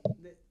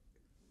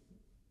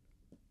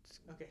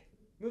 Okay,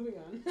 moving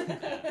on.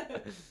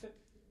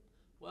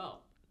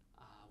 Well,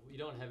 we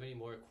don't have any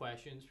more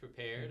questions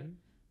prepared. Mhm.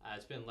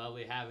 It's been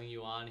lovely having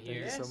you on Thank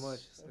here. you so much.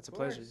 of It's a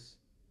pleasure. course.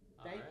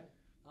 All Thank- right.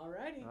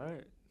 Alrighty. All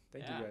right.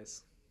 Thank Yeah. you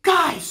guys.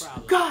 Guys, No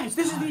problem. guys,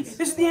 this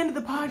is the end of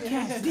the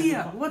podcast.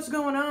 Dia, what's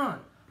going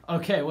on?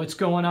 Okay, what's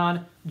going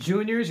on?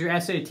 Juniors, your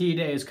SAT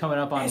day is coming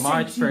up on SAT.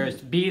 March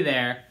 1st. Be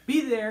there.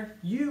 Be there,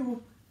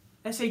 you,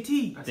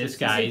 SAT. This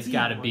guy, he's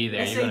got to be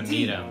there. You're going to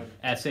meet him.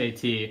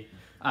 SAT.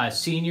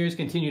 Seniors,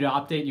 continue to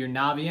update your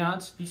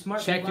Naviance. Be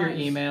smart. Check be your wise.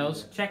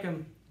 emails. Check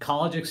them.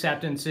 College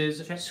acceptances,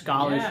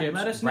 scholarships. Yeah,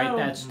 let us write know.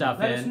 that stuff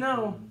Let in. us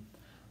know.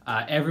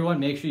 Everyone,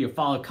 make sure you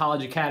follow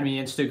College Academy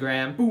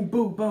Instagram Boom,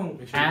 boom, boom.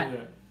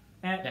 at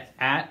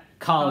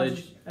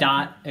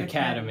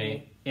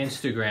college.academy.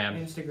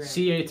 Instagram. Instagram.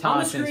 CA On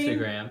Talks the screen.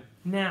 Instagram.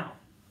 Now.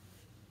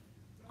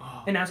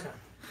 And now it's gone.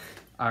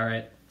 All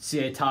right.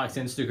 CA Talks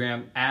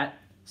Instagram at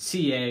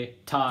CA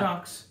Talk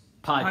Talks.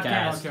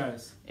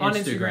 Podcast. On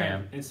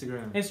Instagram.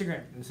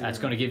 Instagram. That's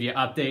going to give you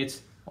updates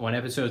on when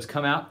episodes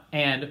come out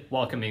and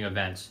welcoming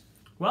events.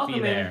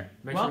 Welcoming. there.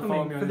 Make sure to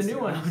follow me Welcoming on for the new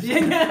Instagram. ones.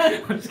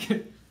 Yeah. I'm just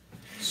kidding.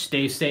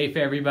 Stay safe,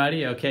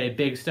 everybody. Okay,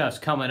 big stuff's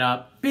coming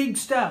up. Big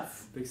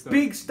stuff. Big stuff.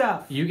 Big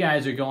stuff. You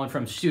guys are going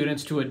from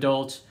students to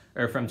adults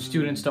or from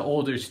students to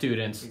older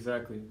students.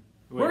 Exactly.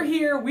 We're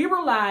here. We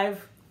were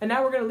live. And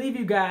now we're going to leave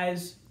you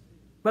guys.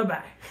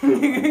 Bye-bye.